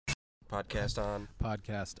Podcast on.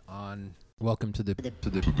 Podcast on. Welcome to the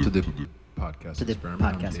podcast experiment.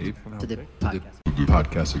 Podcast. I'm Dave. To the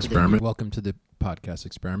Podcast experiment. Welcome to the podcast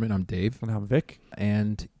experiment. I'm Dave. And I'm Vic.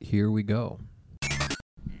 And here we go.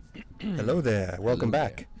 Hello there. Welcome Hello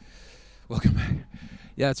back. there. Welcome back.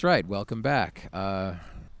 Yeah, that's right. Welcome back.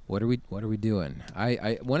 What are we doing?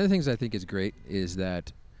 I one of the things I think is great is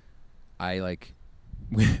that I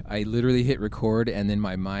literally hit record and then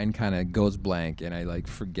my mind kind of goes blank and I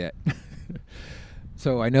forget.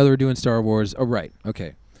 So I know that we're doing Star Wars. Oh, right.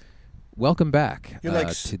 Okay. Welcome back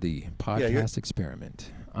to the podcast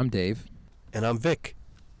experiment. I'm Dave. And I'm Vic.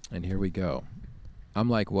 And here we go. I'm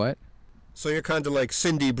like, what? So you're kind of like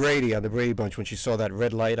Cindy Brady on the Brady Bunch when she saw that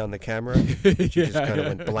red light on the camera. She just kind of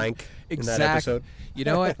went blank in that episode. You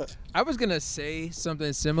know what? I was going to say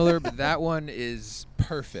something similar, but that one is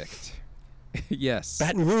perfect. Yes.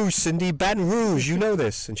 Baton Rouge, Cindy, Baton Rouge. You know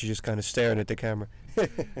this. And she's just kind of staring at the camera.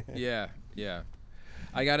 Yeah.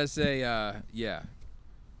 I got to say, yeah.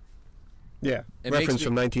 Yeah. It Reference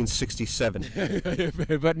from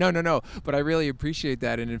 1967. But no. But I really appreciate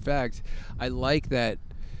that. And in fact, I like that.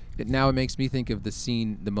 Now it makes me think of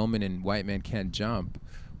the moment in White Man Can't Jump,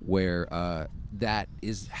 where that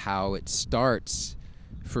is how it starts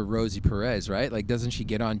for Rosie Perez, right? Like, doesn't she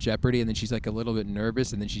get on Jeopardy and then she's like a little bit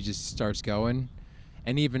nervous and then she just starts going?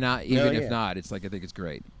 And even if not, it's like, I think it's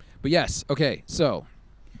great. But yes, okay, so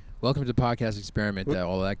welcome to the podcast experiment,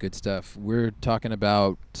 all that good stuff. We're talking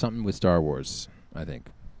about something with Star Wars, I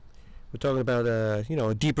think. We're talking about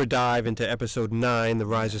a deeper dive into Episode 9, The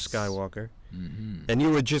Rise of Skywalker. Mm-hmm. And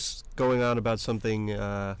you were just going on about something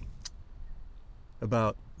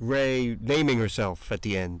about Rey naming herself at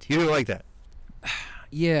the end. You didn't like that?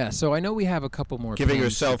 Yeah, so I know we have a couple more giving pins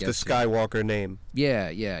herself to the Skywalker name. Yeah.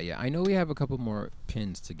 I know we have a couple more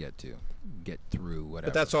pins to get through,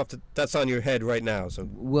 whatever. But that's on your head right now, so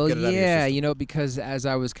well, get it out of your yeah, system. because as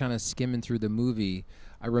I was kind of skimming through the movie,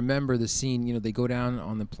 I remember the scene, they go down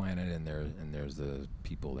on the planet and there's the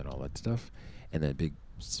people and all that stuff, and that big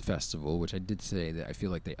festival, which I did say that I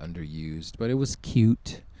feel like they underused, but it was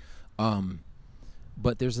cute.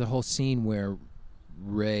 But there's the whole scene where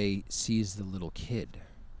Rey sees the little kid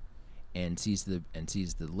and sees the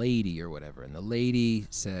lady or whatever, and the lady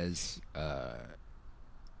says, oh,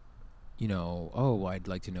 I'd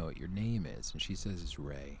like to know what your name is, and she says it's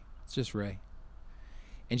Rey. It's just Rey.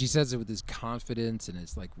 And she says it with this confidence, and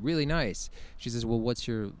it's like really nice. She says, well, what's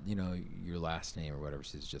your last name or whatever?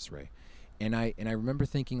 She says, just Rey. And I remember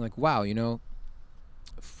thinking, like, wow,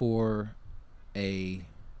 for a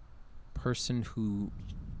person who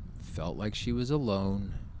felt like she was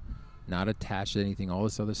alone, not attached to anything, all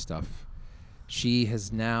this other stuff, she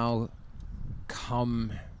has now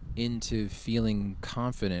come into feeling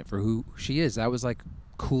confident for who she is. That was like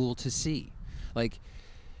cool to see. Like,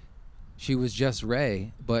 she was just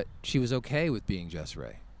Rey, but she was okay with being just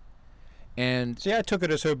Rey. And see, I took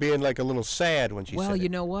it as her being like a little sad when she said it. Well, you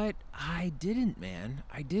know what? I didn't, man.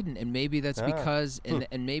 I didn't. And maybe that's because and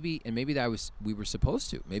maybe that we were supposed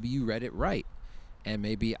to. Maybe you read it right. And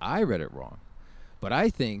maybe I read it wrong. But I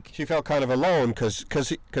think she felt kind of alone because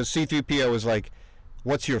C-3PO was like,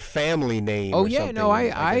 "What's your family name?" Oh or yeah, something.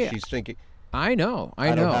 no, she's thinking. I know.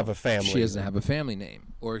 I don't have a family. She doesn't have a family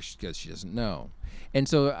name, or because she doesn't know. And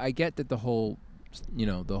so I get that the whole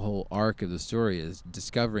arc of the story is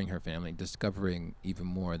discovering her family, discovering even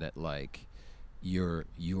more that like your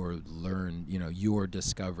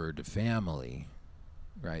discovered family,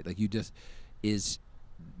 right? Like you just is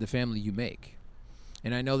the family you make.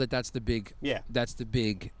 And I know that's the big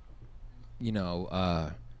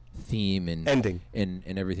theme and ending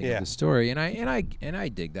and everything of the story. And I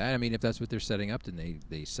dig that. I mean, if that's what they're setting up, then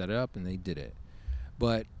they set it up and they did it.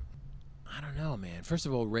 But I don't know, man. First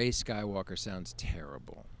of all, Rey Skywalker sounds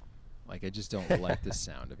terrible. Like, I just don't like the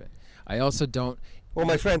sound of it. I also don't. Well,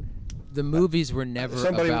 my friend, the movies were never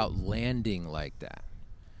about landing like that,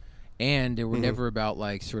 and they were never about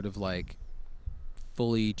like sort of like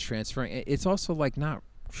fully transferring. It's also like not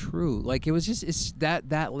true. Like, it was just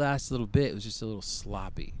that last little bit was just a little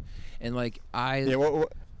sloppy, and like well,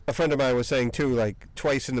 a friend of mine was saying too, like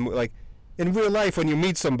twice in the like in real life when you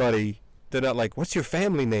meet somebody, they're not like, what's your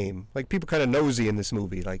family name? Like, people kind of nosy in this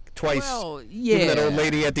movie. Like, twice. Well, yeah. Even that old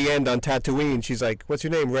lady at the end on Tatooine, she's like, what's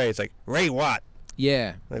your name, Rey? It's like, Rey what?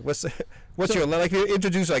 Yeah. Like, what's your, like, you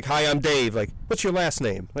introduce, like, hi, I'm Dave. Like, what's your last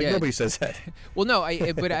name? Like, nobody says that. Well, no,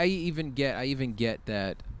 but I even get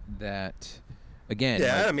that, again.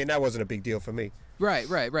 Yeah, like, I mean, that wasn't a big deal for me. Right.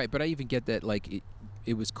 But I even get that, like,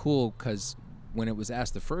 it was cool because when it was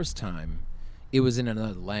asked the first time, it was in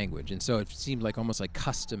another language. And so it seemed like almost like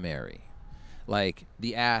customary. Like,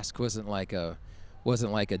 the ask wasn't like a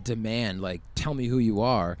wasn't like a demand, like tell me who you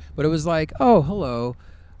are, but it was like, oh, hello,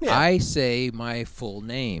 Yeah. I say my full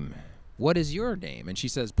name. What is your name? And she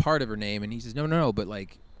says part of her name, and he says, no, but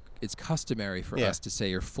like it's customary for us to say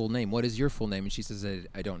your full name. What is your full name? And she says,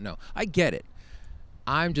 I don't know. I get it.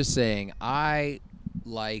 I'm just saying I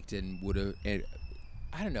liked and would have.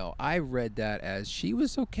 I don't know. I read that as she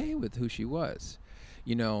was okay with who she was.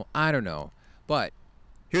 You know, I don't know, but.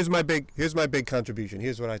 Here's my big contribution.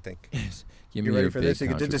 Here's what I think. Give You me ready your for big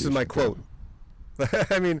this? This is my quote.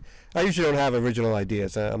 I mean, I usually don't have original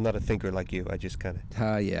ideas. I'm not a thinker like you. I just kind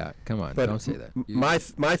of. Yeah, come on, but don't say that. My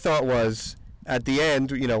thought was at the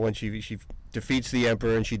end, you know, when she defeats the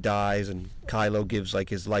Emperor and she dies, and Kylo gives like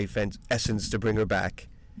his life essence to bring her back.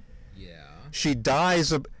 Yeah. She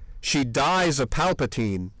dies a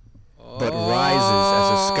Palpatine, but rises as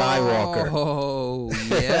a Skywalker. Oh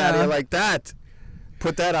Yeah, how do yeah. you like that?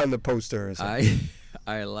 Put that on the poster or something.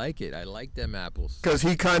 I like it. I like them apples. Because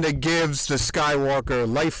he kind of gives the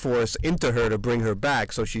Skywalker life force into her to bring her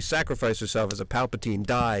back. So she sacrificed herself as a Palpatine,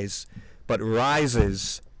 dies, but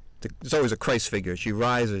rises. It's always a Christ figure. She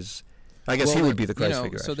rises. I guess he would be the Christ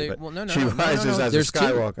figure. So actually, she rises as there's a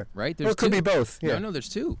Skywalker. Two, right? Well, it could be both. Yeah. No, there's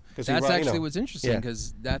two. That's actually what's interesting,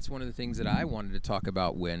 because that's one of the things that I wanted to talk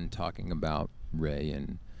about when talking about Rey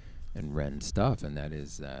and Ren stuff, and that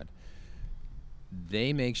is that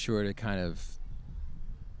they make sure to kind of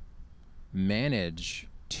manage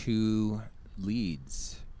two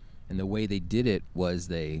leads, and the way they did it was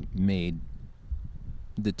they made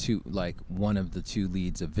the two, like one of the two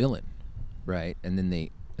leads, a villain, right? And then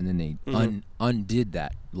they undid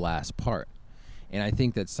that last part, and I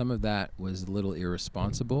think that some of that was a little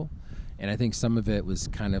irresponsible, and I think some of it was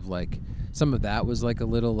kind of like, some of that was like a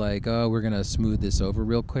little like, oh, we're gonna smooth this over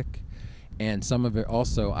real quick. And some of it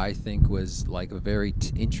also, I think, was like a very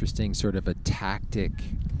interesting sort of a tactic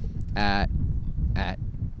at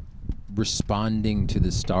responding to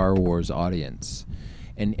the Star Wars audience,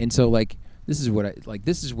 and so like this is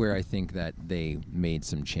where I think that they made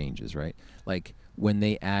some changes, right? Like when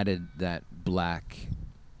they added that black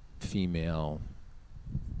female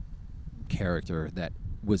character that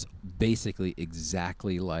was basically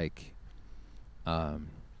exactly like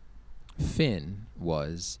Finn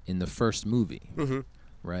was in the first movie,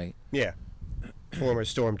 right? Yeah. Former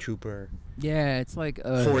stormtrooper. Yeah, it's like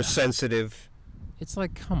Force sensitive. It's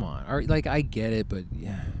like, come on, like I get it, but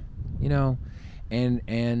yeah, you know,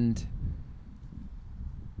 and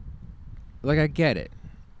like I get it,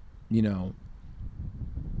 you know.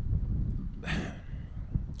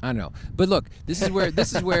 I don't know, but look, this is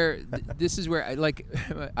where I like.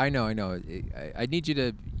 I know. I need you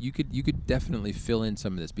to. You could definitely fill in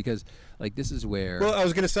some of this, because like this is where. Well, I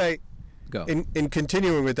was gonna say. Go. In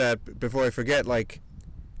continuing with that, before I forget, like,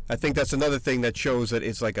 I think that's another thing that shows that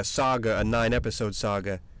it's like a saga, a 9-episode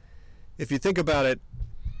saga. If you think about it,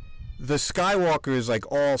 the Skywalkers like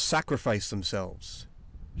all sacrifice themselves.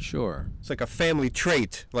 Sure. It's like a family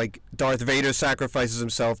trait. Like Darth Vader sacrifices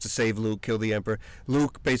himself to save Luke, kill the Emperor.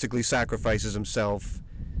 Luke basically sacrifices himself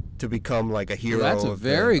to become like a hero that's a of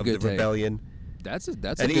very the good take. rebellion. That's a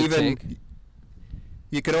and good even take.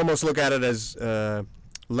 You could almost look at it as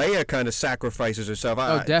Leia kind of sacrifices herself.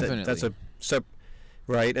 Oh, definitely. That's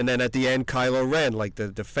right. And then at the end, Kylo Ren, like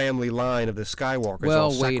the family line of the Skywalkers,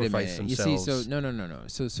 all wait a sacrifice minute. themselves. You see,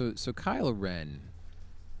 no. So Kylo Ren,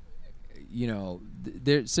 you know,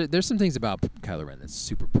 there's some things about Kylo Ren that's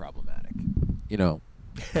super problematic. You know,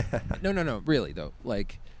 no, really though,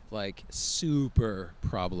 like super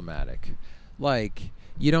problematic. Like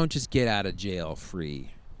you don't just get out of jail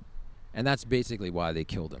free, and that's basically why they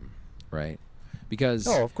killed him, right? Because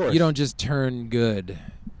of course. You don't just turn good,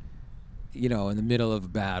 you know, in the middle of a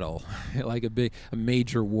battle, like a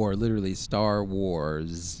major war, literally Star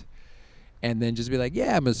Wars, and then just be like,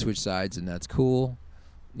 yeah, I'm gonna switch sides, and that's cool,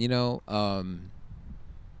 you know.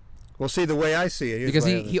 Well, see, the way I see it, because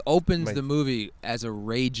he opens the movie as a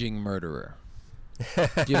raging murderer. Do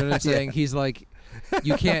you know what I'm saying? He's like,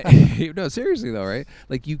 you can't. No, seriously though, right?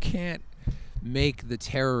 Like you can't make the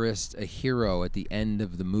terrorist a hero at the end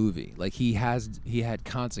of the movie. Like he had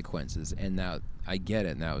consequences, and now I get it,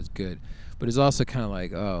 and that was good. But it's also kind of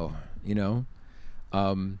like, oh, you know,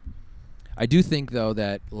 I do think though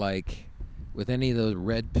that like with any of those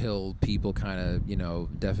red pill people, kind of, you know,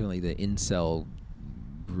 definitely the incel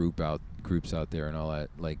groups out there and all that,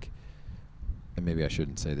 like, and maybe I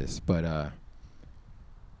shouldn't say this, but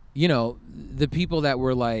you know, the people that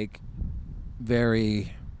were like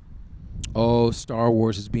very, oh, Star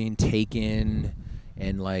Wars is being taken,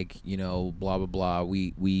 and like, you know, blah blah blah.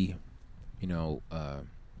 We you know,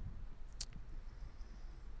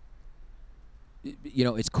 you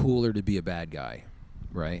know, it's cooler to be a bad guy.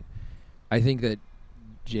 right? I think that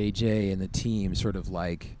JJ and the team sort of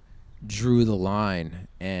like drew the line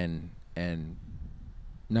and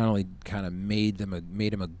not only kind of made him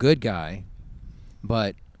a good guy,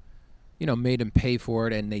 but made him pay for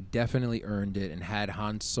it, and they definitely earned it and had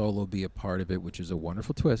Han Solo be a part of it, which is a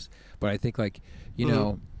wonderful twist. But I think like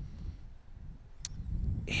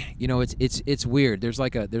it's weird.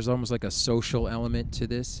 There's almost like a social element to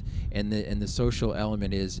this, and the social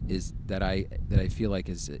element is that I feel like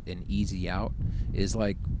is an easy out, is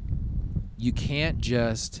like you can't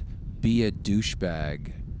just be a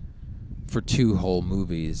douchebag for 2 whole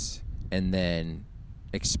movies and then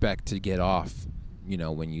expect to get off,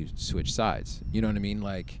 when you switch sides. You know what I mean?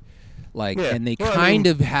 Like yeah. And they kind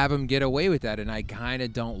of have him get away with that, and I kind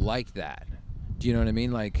of don't like that. Do you know what I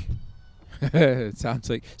mean? Like, it sounds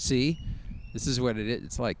like, see, this is what it is.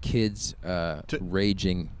 It's like kids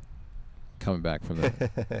raging, coming back from the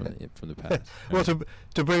past. Well,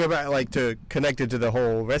 to bring it back, like to connect it to the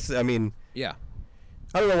whole rest. I mean, yeah.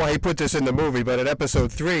 I don't know why he put this in the movie, but in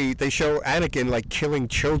episode 3, they show Anakin like killing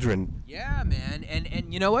children. Yeah, man,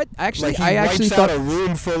 and you know what? Actually, like he I actually wipes thought out a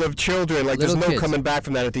room full of children. Like there's no kids. Coming back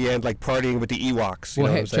from that at the end, like partying with the Ewoks. You know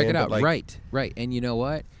hey, what I'm check saying? it out. Like, Right. And you know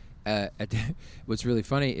what? What's really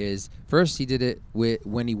funny is first he did it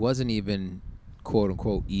when he wasn't even quote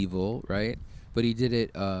unquote evil, right? But he did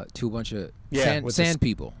it to a bunch of sand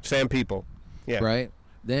people. Sand people. Yeah. Right.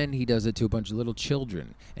 Then he does it to a bunch of little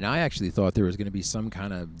children. And I actually thought there was going to be some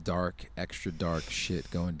kind of extra dark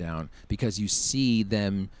shit going down, because you see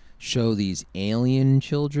them show these alien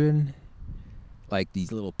children, like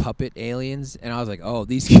these little puppet aliens. And I was like, oh,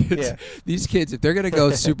 these kids, if they're going to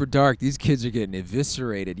go super dark, these kids are getting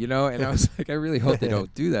eviscerated, And I was like, I really hope they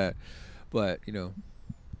don't do that. But, then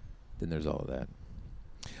there's all of that.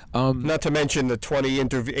 Not to mention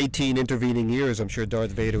the 18 intervening years. I'm sure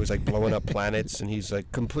Darth Vader was like blowing up planets, and he's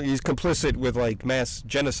like he's complicit with like mass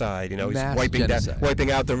genocide. He's wiping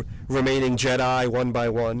out the remaining Jedi one by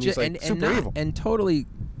one. He's like super evil and totally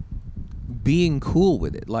being cool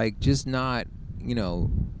with it, like just not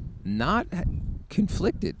not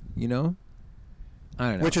conflicted. I don't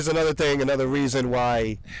know. Which is another reason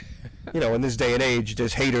why, in this day and age,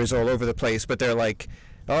 there's haters all over the place. But they're like,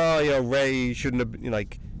 oh, Rey shouldn't have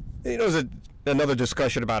like. There's another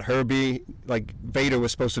discussion about her being, like, Vader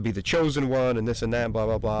was supposed to be the chosen one, and this and that, and blah,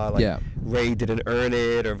 blah, blah. Like, Rey didn't earn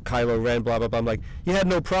it, or Kylo Ren, blah, blah, blah. I'm like, you had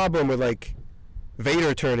no problem with, like,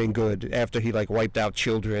 Vader turning good after he, like, wiped out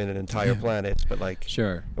children and entire planets. But, like,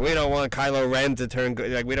 sure, we don't want Kylo Ren to turn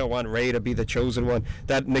good. Like, we don't want Rey to be the chosen one.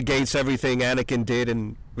 That negates everything Anakin did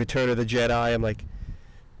in Return of the Jedi. I'm like,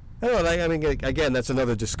 I don't know. I mean, again, that's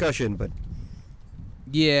another discussion, but...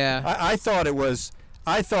 Yeah.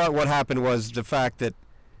 I thought what happened was the fact that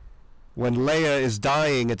when Leia is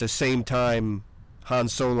dying at the same time Han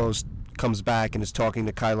Solo comes back and is talking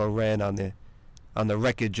to Kylo Ren on the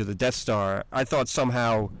wreckage of the Death Star, I thought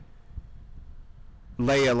somehow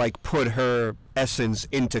Leia like put her essence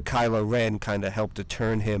into Kylo Ren, kind of helped to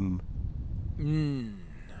turn him.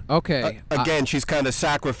 Okay. Again, she's kind of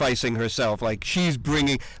sacrificing herself, like she's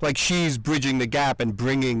bridging the gap and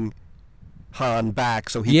bringing Han back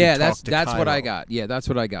so he can talk to that's Kylo. What I got. Yeah, that's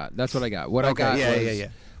what I got. What I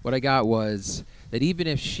got was that even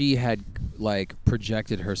if she had like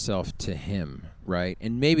projected herself to him, right?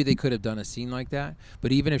 And maybe they could have done a scene like that,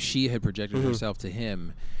 but even if she had projected herself to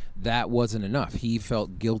him, that wasn't enough. He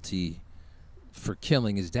felt guilty for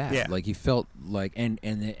killing his dad. Yeah. Like he felt like and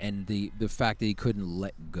the fact that he couldn't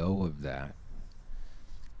let go of that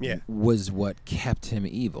was what kept him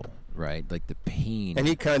evil. Right, like the pain, and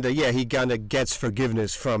he kind of gets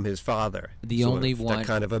forgiveness from his father. The only one that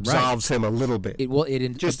kind of absolves him a little bit.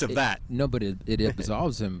 That. No, but it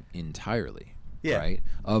absolves him entirely. Yeah. Right.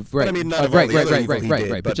 But I mean, not of all the other evil he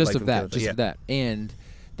did, But just like of that, and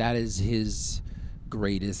that is his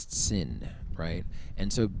greatest sin. Right,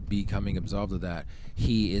 and so becoming absolved of that,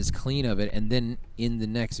 he is clean of it, and then in the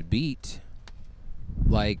next beat,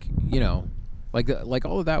 like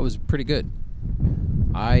all of that was pretty good.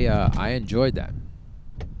 I enjoyed that.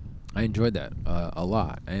 A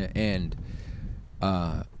lot, and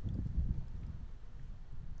I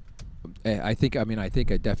think I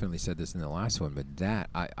definitely said this in the last one, but that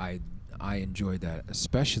I enjoyed that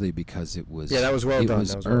especially because it was that was well done.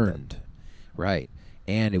 It was earned, right?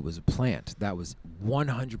 And it was a plant. That was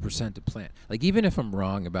 100% a plant. Like even if I'm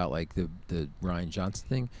wrong about like the Rian Johnson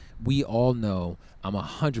thing, we all know I'm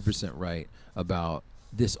 100% right about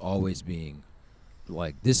this always being.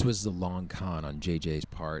 Like this was the long con on JJ's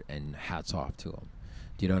part, and hats off to him.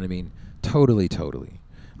 Do you know what I mean? Totally.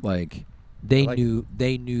 Like they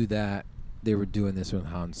knew that they were doing this with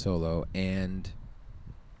Han Solo, and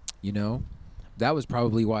You know, that was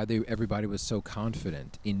probably why everybody was so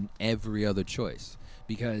confident in every other choice,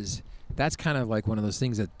 because that's kind of like one of those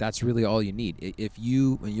things that's really all you need.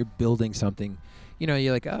 When you're building something, you know,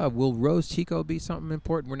 you're like, oh, will Rose Tico be something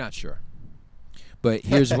important? We're not sure. But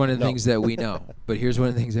here's one of the things that we know.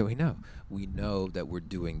 We know that we're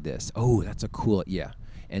doing this. Oh, that's a cool, yeah.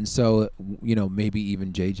 And so, you know, maybe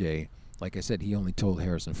even JJ, like I said, he only told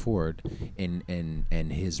Harrison Ford and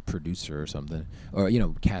his producer or something, or, you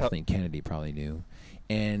know, Kathleen Kennedy probably knew.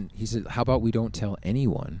 And he said, how about we don't tell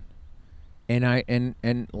anyone? And I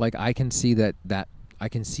can see that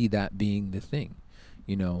being the thing,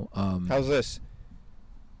 you know. How's this?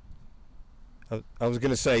 I was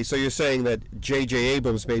going to say, so you're saying that J.J.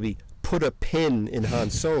 Abrams maybe put a pin in Han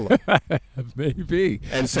Solo. Maybe.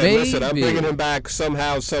 And said, listen, I'm bringing him back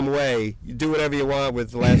somehow, some way. You do whatever you want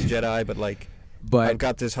with The Last Jedi, but I've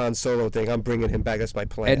got this Han Solo thing. I'm bringing him back. That's my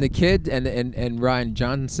plan. And the kid and Rian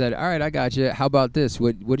Johnson said, all right, I got you. How about this?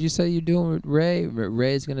 What did you say you're doing with Rey?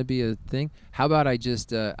 Rey's going to be a thing? How about I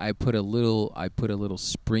just I put a little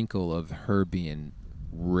sprinkle of her being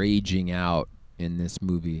raging out in this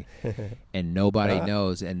movie, and nobody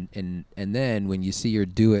knows, and then when you see her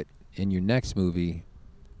do it in your next movie,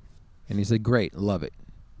 and he said, great, love it.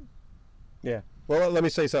 Yeah. Well, let me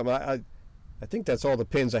say something. I think that's all the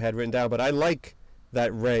pins I had written down, but I like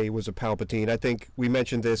that Rey was a Palpatine. I think we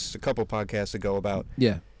mentioned this a couple podcasts ago about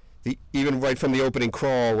even right from the opening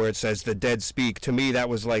crawl where it says the dead speak. To me, that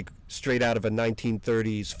was like straight out of a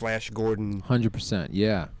 1930s Flash Gordon 100%,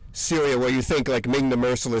 yeah, serial where you think like Ming the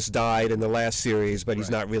Merciless died in the last series, but he's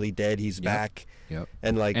not really dead. He's back. Yep.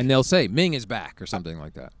 And they'll say Ming is back or something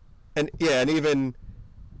like that. And and even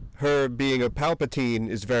her being a Palpatine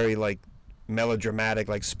is very like melodramatic,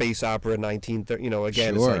 like space opera 1930. You know,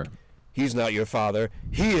 again, It's like he's not your father.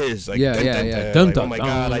 He is. Like, oh my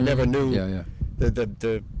God, I never knew.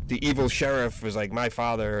 The evil sheriff was like my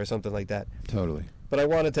father or something like that. Totally. But I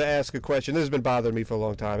wanted to ask a question. This has been bothering me for a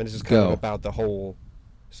long time, and this is kind of about the whole.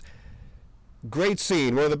 Great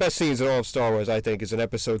scene, one of the best scenes in all of Star Wars, I think, is in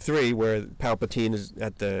Episode 3, where Palpatine is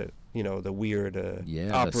at the weird opera,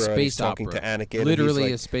 the space and he's talking opera. to Anakin. Literally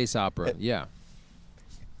like, a space opera, yeah.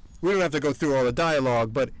 We don't have to go through all the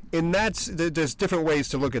dialogue, but there's different ways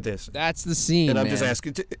to look at this. That's the scene, and I'm just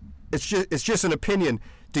asking. It's just an opinion.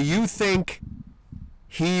 Do you think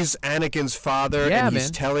he's Anakin's father and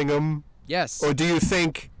he's telling him? Yes. Or do you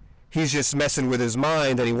think he's just messing with his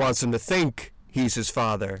mind and he wants him to think he's his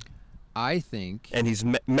father? I think... And he's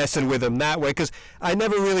messing with him that way. Because I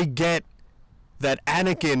never really get that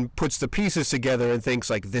Anakin puts the pieces together and thinks,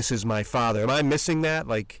 like, this is my father. Am I missing that?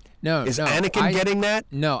 Like, is Anakin getting that?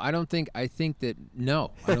 No, I don't think... I think that...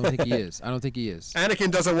 No, I don't think he is. I don't think he is.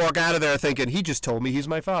 Anakin doesn't walk out of there thinking, he just told me he's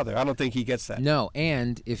my father. I don't think he gets that. No,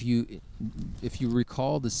 and if you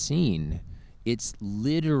recall the scene, it's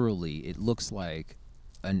literally... It looks like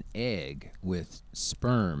an egg with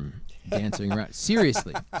sperm dancing around.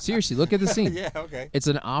 Seriously, look at the scene. Yeah, okay. It's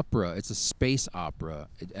an opera. It's a space opera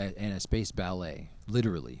and a space ballet,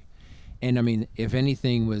 literally. And I mean, if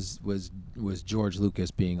anything was George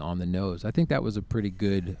Lucas being on the nose, I think that was a pretty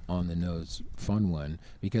good on the nose, fun one,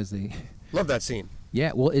 because they love that scene.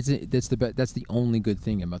 Yeah, well, that's the only good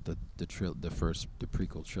thing about the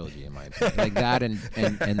prequel trilogy, in my opinion, like that and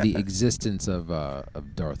the existence of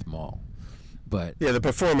Darth Maul. But yeah, the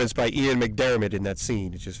performance by Ian McDiarmid in that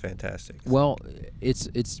scene is just fantastic. Well, it's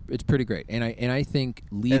pretty great, and I think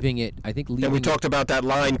leaving it. And we talked about that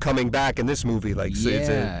line coming back in this movie, like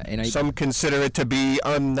some consider it to be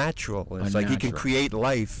unnatural. It's like he can create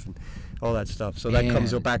life, and all that stuff. So that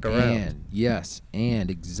comes back around. And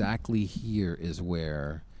exactly here is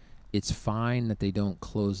where it's fine that they don't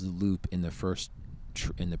close the loop in the first.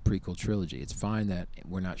 In the prequel trilogy, it's fine that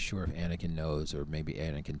we're not sure if Anakin knows or maybe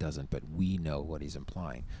Anakin doesn't, but we know what he's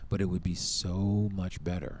implying. But it would be so much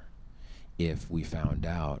better if we found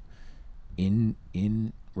out in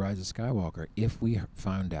Rise of Skywalker, if we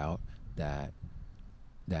found out that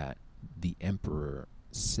the Emperor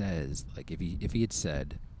says, like, if he had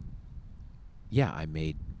said, yeah, I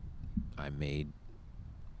made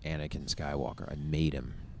Anakin Skywalker, I made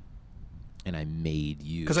him. And I made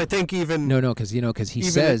you. Because I think even because he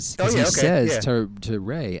says to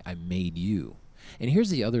Rey, I made you. And here's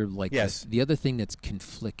the other the other thing that's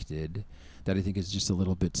conflicted, that I think is just a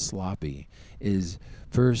little bit sloppy, is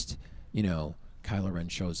first, Kylo Ren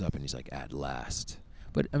shows up and he's like, at last.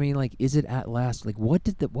 But I mean, like, is it at last? Like, what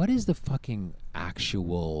is the fucking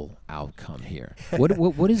actual outcome here?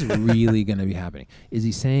 What is really going to be happening? Is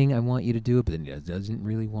he saying, I want you to do it, but then he doesn't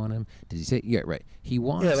really want him? Does he say, yeah, right? He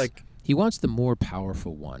wants the more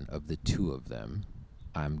powerful one of the two of them,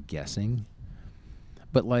 I'm guessing.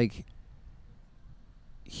 but like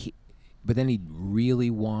but then he really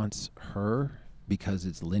wants her because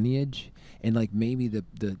it's lineage, and like maybe the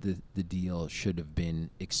deal should have been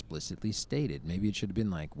explicitly stated. Maybe it should have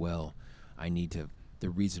been like, well, I need to. The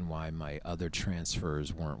reason why my other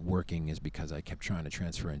transfers weren't working is because I kept trying to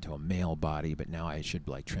transfer into a male body, but now I should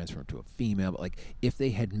like transfer into a female. But like, if they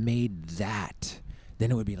had made that, then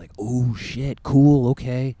it would be like, oh shit, cool,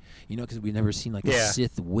 okay, you know, because we've never seen like a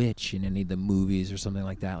Sith witch in any of the movies or something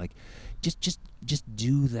like that. Like, just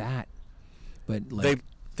do that. But like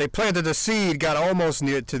they planted a seed, got almost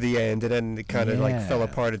near to the end, and then it kind of like fell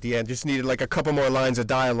apart at the end. Just needed like a couple more lines of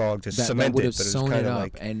dialogue to cement that would have it. But sewn it was it up.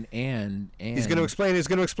 like, And he's going to explain it. He's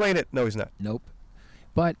going to explain it. No, he's not. Nope.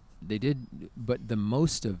 But they did. But the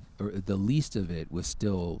least of it was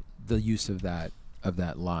still the use of that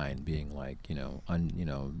line being like,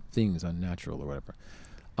 things unnatural or whatever.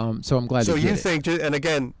 So I'm glad. So they you did think, and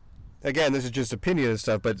again, this is just opinion and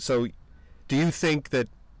stuff. But so, do you think that?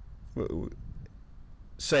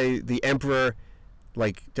 Say the Emperor,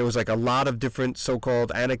 like there was like a lot of different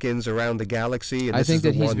so-called Anakins around the galaxy, and I think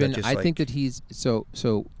that he's been. I think that he's so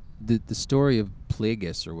the story of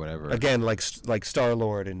Plagueis or whatever. Again, like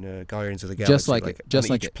Star-Lord in Guardians of the Galaxy. Just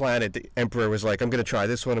like each planet, the Emperor was like, I'm going to try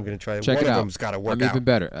this one. I'm going to try. Check one it of out. them's got to work out. Even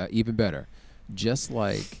better. Even better. Just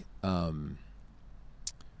like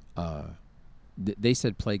they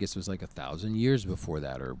said Plagueis was like 1,000 years before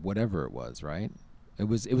that or whatever it was, right? It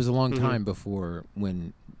was a long time before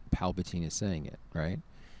when Palpatine is saying it, right?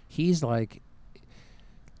 He's like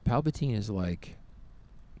Palpatine is like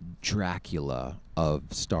Dracula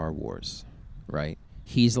of Star Wars, right?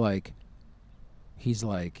 He's like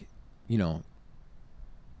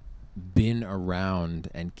been around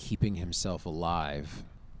and keeping himself alive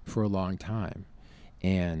for a long time.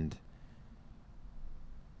 And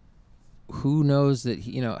who knows that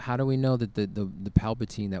how do we know that the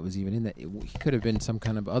Palpatine that was even in that, he could have been some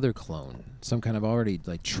kind of other clone, some kind of already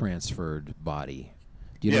like transferred body.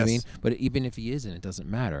 Do you know what I mean? But even if he isn't, it doesn't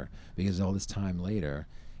matter, because all this time later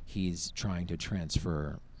he's trying to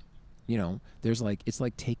transfer, there's like, it's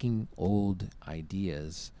like taking old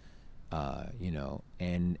ideas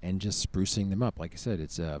and just sprucing them up. Like I said,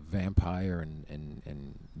 it's a vampire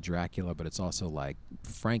and Dracula, but it's also like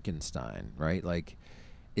Frankenstein, right? Like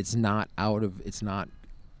it's not out of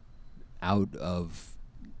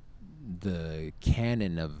the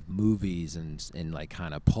canon of movies and like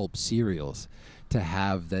kind of pulp serials to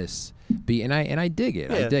have this be, and I dig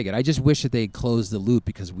it. I dig it. I just wish that they had closed the loop,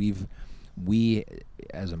 because we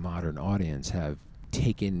as a modern audience have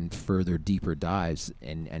taken further, deeper dives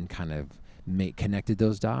and kind of connected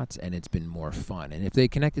those dots, and it's been more fun. And if they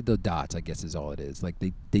connected those dots, I guess is all it is. Like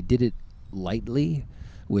they did it lightly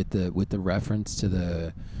with the reference to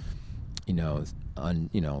the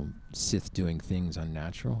Sith doing things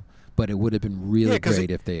unnatural, but it would have been really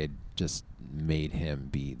great if they had just made him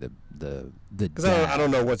be the because I don't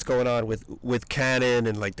know what's going on with canon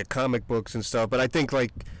and like the comic books and stuff, but I think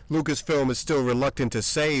like Lucasfilm is still reluctant to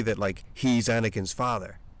say that like he's Anakin's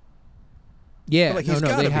father. Yeah, but, like,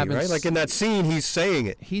 they haven't, right? Like in that scene, he's saying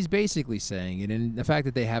it. He's basically saying it, and the fact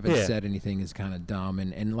that they haven't said anything is kind of dumb.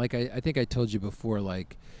 And like I think I told you before,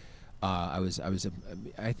 like I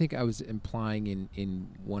think I was implying in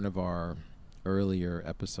one of our earlier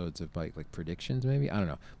episodes of like predictions, maybe, I don't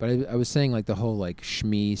know, but I was saying like the whole like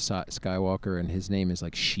Shmi Skywalker, and his name is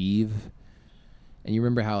like Sheev, and you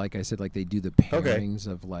remember how like I said like they do the pairings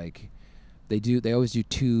of like they always do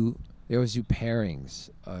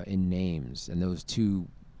pairings in names, and those two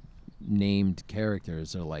named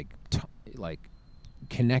characters are like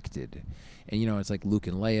connected, and it's like Luke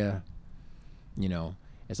and Leia,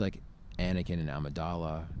 it's like Anakin and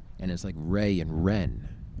Amidala, and it's like Rey and Ren,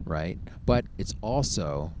 right? But it's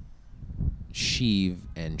also Sheev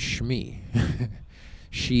and Shmi.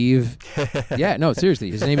 Sheev, yeah, no,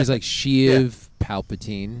 seriously, his name is like Sheev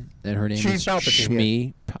Palpatine, and her name is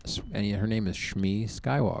Shmi, and her name is Shmi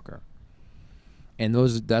Skywalker. And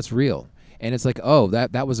that's real. And it's like, oh,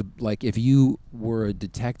 that was like, if you were a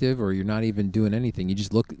detective or you're not even doing anything, you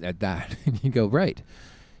just look at that and you go, right.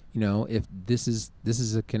 If this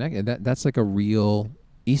is a connection, that's like a real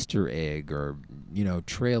Easter egg or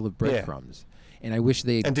trail of breadcrumbs. And I wish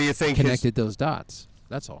they connected those dots.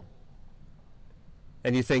 That's all.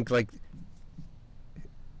 And you think like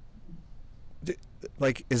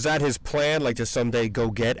is that his plan? Like to someday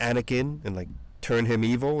go get Anakin and like turn him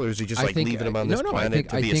evil, or is he just leaving him on this planet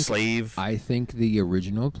to be a slave? I think the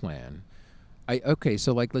original plan. Okay,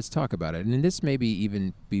 so like let's talk about it, and this maybe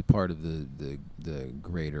even be part of the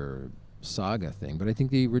greater saga thing. But I think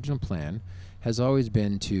the original plan has always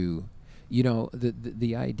been to,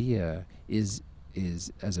 the idea is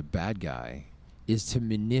is as a bad guy is to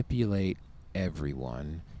manipulate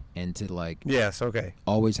everyone and to like Yes, okay.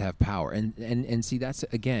 always have power. And see, that's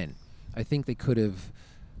again, I think they could have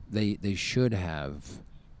they should have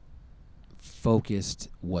focused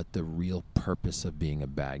what the real purpose of being a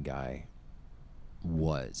bad guy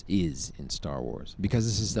is in Star Wars, because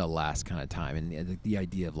this is the last kind of time, and the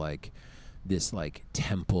idea of like this like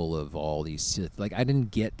temple of all these Sith, like I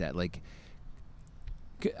didn't get that. Like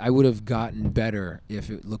I would have gotten better if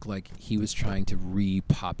it looked like he was trying to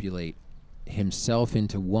repopulate himself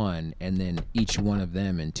into one and then each one of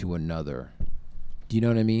them into another. Do you know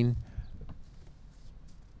what I mean?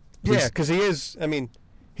 Yeah, because he is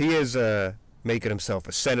making himself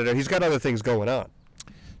a senator. He's got other things going on.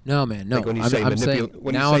 No, man, no. Like when you say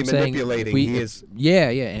manipulating, he is. Yeah,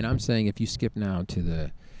 and I'm saying if you skip now to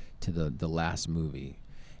the last movie,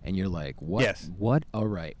 and you're like, what? Yes. What? All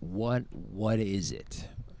right. What is it?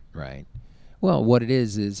 Right. Well, what it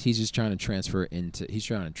is he's just trying to transfer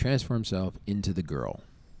himself into the girl.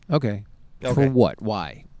 Okay. For what?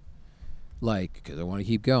 Why? Like, because I want to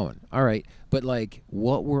keep going. All right. But like,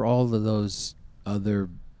 what were all of those other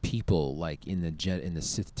people like in the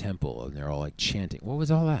Sith temple, and they're all like chanting? What was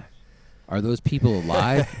all that? Are those people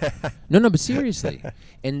alive? No, but seriously.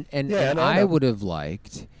 And I would have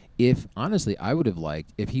liked if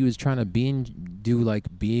he was trying to being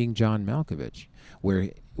John Malkovich,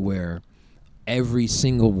 where every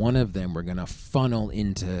single one of them were going to funnel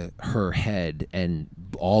into her head and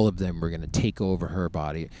all of them were going to take over her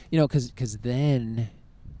body. You know, because then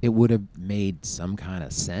it would have made some kind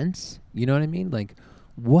of sense. You know what I mean? Like,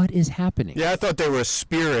 what is happening? Yeah, I thought they were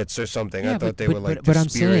spirits or something. Yeah, I thought they were like but I'm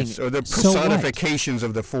spirits saying, or the so personifications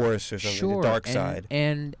of the Force or something, sure, the dark side.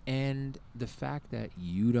 And the fact that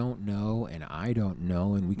you don't know and I don't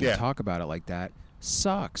know and we can talk about it like that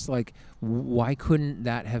sucks. Like, why couldn't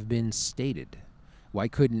that have been stated? Why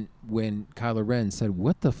couldn't, when Kylo Ren said,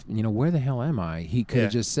 "What the, where the hell am I?" He could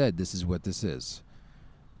have just said, "This is what this is."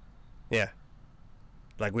 Yeah.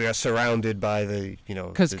 Like we are surrounded by the,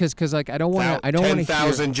 because like I don't want to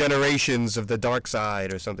 10,000 generations of the dark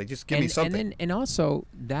side or something. Just give me something. And also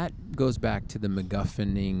that goes back to the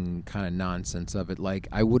MacGuffining kind of nonsense of it. Like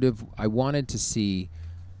I wanted to see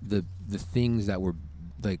the things that were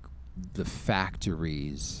like the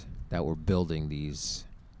factories that were building these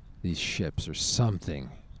ships or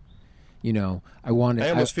something. I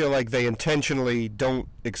almost feel like they intentionally don't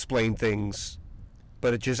explain things,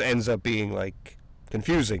 but it just ends up being like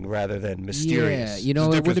confusing rather than mysterious. Yeah, There's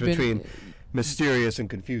a difference it would have between been mysterious and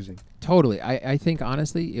confusing. Totally. I think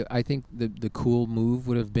honestly, the cool move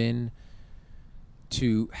would have been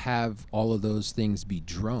to have all of those things be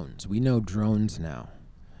drones. We know drones now,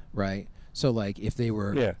 right? So like if they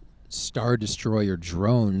were Star Destroyer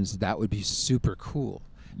drones, that would be super cool,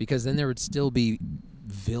 because then there would still be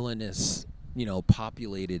villainous,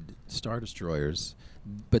 populated Star Destroyers,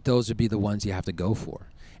 but those would be the ones you have to go for.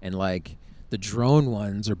 And like the drone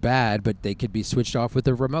ones are bad, but they could be switched off with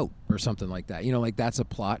a remote or something like that. Like that's a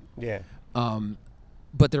plot. Yeah.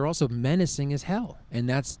 But they're also menacing as hell, and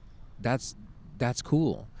that's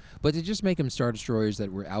cool. But to just make them Star Destroyers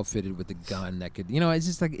that were outfitted with a gun that could, it's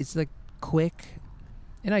just like it's like quick,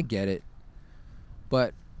 and I get it,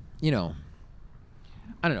 but I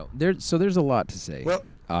don't know. There's a lot to say. Well,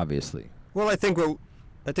 obviously. Well, I think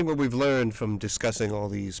what we've learned from discussing all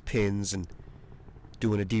these pins and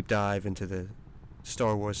doing a deep dive into the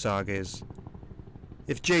Star Wars saga is,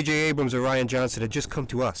 if J.J. Abrams or Rian Johnson had just come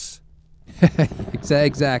to us.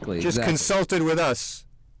 Exactly. Just consulted with us.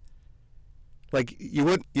 Like, you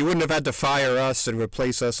wouldn't have had to fire us and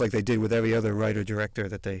replace us like they did with every other writer-director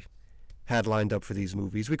that they had lined up for these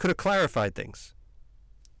movies. We could have clarified things.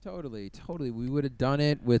 Totally. We would have done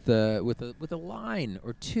it with a line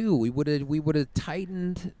or two. We would have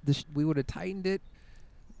tightened it.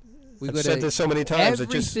 I've said this so many times.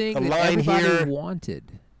 It's just a line here.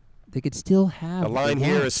 Wanted. They could still have a line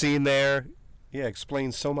here, a scene there. Yeah,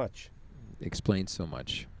 explains so much.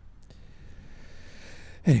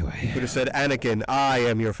 Anyway, could have said, "Anakin, I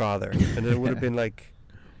am your father," and it would have been like,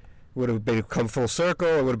 come full circle.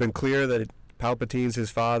 It would have been clear that Palpatine's his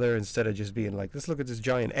father, instead of just being like, "Let's look at this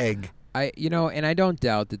giant egg." And I don't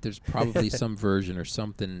doubt that there's probably some version or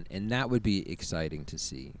something, and that would be exciting to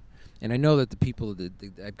see. And I know that the people,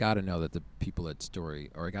 I've got to know that the people at Story,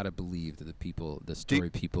 or I got to believe that the story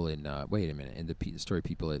people in, wait a minute, and the story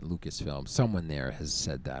people at Lucasfilm, someone there has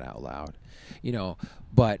said that out loud,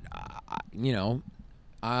 but,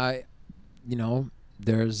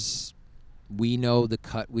 we know the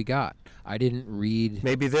cut we got. I didn't read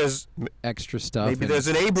maybe there's extra stuff. Maybe there's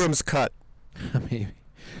an Abrams cut.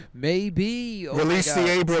 Maybe. Oh Release the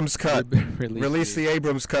Abrams cut. Release the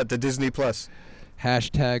Abrams cut to Disney Plus.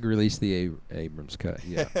 Hashtag release the Abrams cut.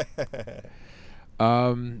 Yeah.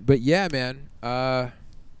 But yeah, man. I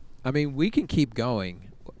mean, we can keep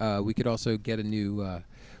going. We could also get a new.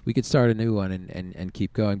 We could start a new one and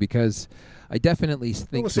keep going because I definitely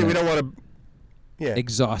think we'll see. We don't want to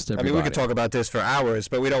exhaust everybody. I mean, we could talk about this for hours,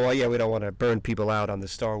 but we don't want. Yeah, we don't want to burn people out on the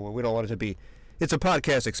Star Wars. We don't want it to be. It's a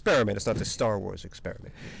podcast experiment. It's not the Star Wars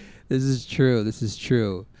experiment. This is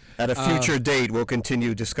true. At a future date, we'll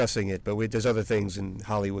continue discussing it, but there's other things in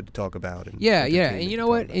Hollywood to talk about. And yeah. And you know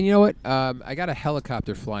what? I got a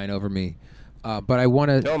helicopter flying over me, but I want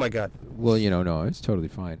to. Oh my God. Well, no, it's totally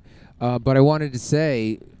fine. But I wanted to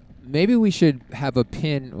say, maybe we should have a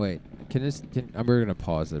pin. Wait, we're gonna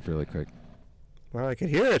pause it really quick. Well, I can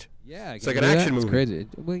hear it. Yeah, it's like an action movie. It's crazy.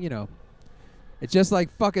 Well, it's just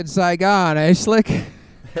like fucking Saigon, eh, Slick?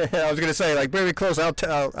 I was gonna say, like, very close. I'll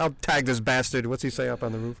tag this bastard. What's he say up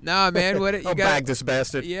on the roof? Nah, man, what you I'll bag this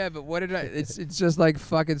bastard. Yeah, but what did I? It's just like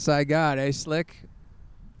fucking Saigon, eh, Slick?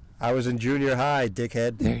 I was in junior high,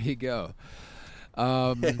 dickhead. There you go.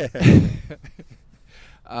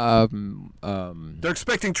 They're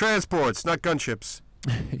expecting transports, not gunships.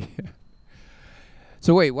 Yeah.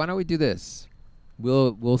 So wait, why don't we do this?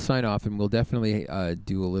 We'll sign off and we'll definitely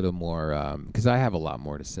do a little more because I have a lot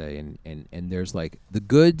more to say and there's like the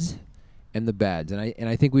goods and the bads and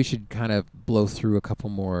I think we should kind of blow through a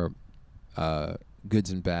couple more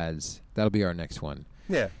goods and bads. That'll be our next one.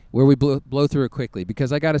 Yeah. Where we blow through it quickly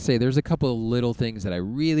because I gotta say there's a couple of little things that I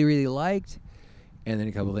really really liked and then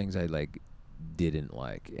a couple of things I like didn't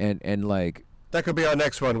like and like. That could be our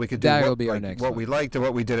next one. We could do what we liked and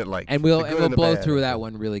what we didn't like. And we'll blow through that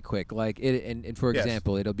one really quick. Like it and for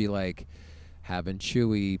example, it'll be like having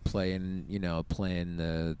Chewie playing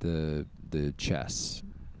the chess.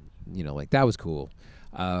 Like that was cool.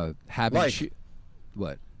 Having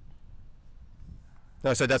what? No,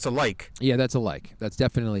 I said that's a like. Yeah, that's a like. That's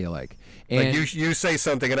definitely a like. And like you say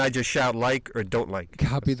something and I just shout like or don't like.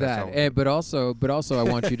 Copy that. But also I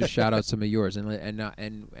want you to shout out some of yours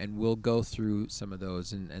and we'll go through some of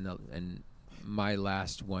those and my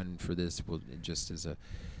last one for this will just as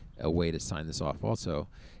a way to sign this off also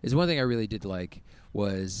is one thing I really did like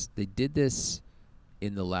was they did this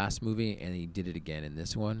in the last movie and he did it again in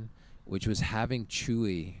this one, which was having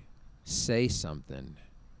Chewie say something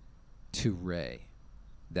to Rey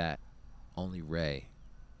that only Rey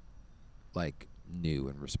like knew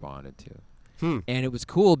and responded to. And it was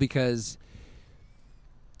cool because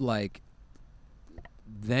like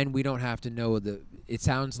then we don't have to know it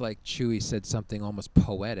sounds like Chewie said something almost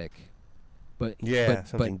poetic but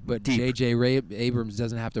J.J. Abrams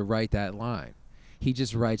doesn't have to write that line. He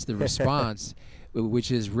just writes the response which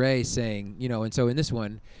is Rey saying, and so in this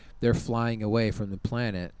one they're flying away from the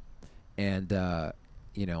planet and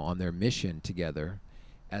on their mission together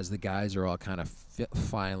as the guys are all kind of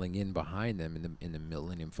filing in behind them in the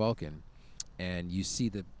Millennium Falcon, and you see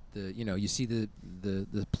the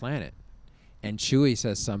planet, and Chewie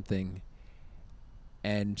says something,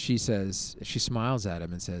 and she smiles at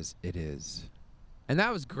him and says, "It is," and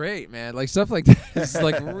that was great, man. Like stuff like that is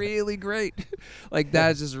like really great. Like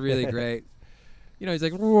that's just really great. He's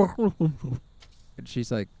like, and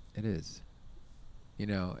she's like, "It is,"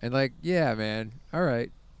 and like, yeah, man. All right.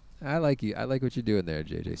 I like you. I like what you're doing there,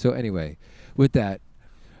 JJ. So anyway, with that,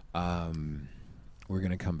 we're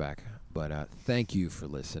going to come back. But thank you for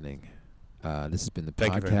listening. This has been the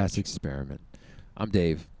Podcast Experiment. I'm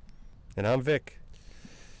Dave. And I'm Vic.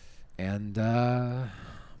 And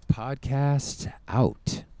podcast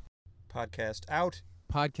out. Podcast out.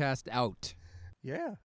 Podcast out. Yeah.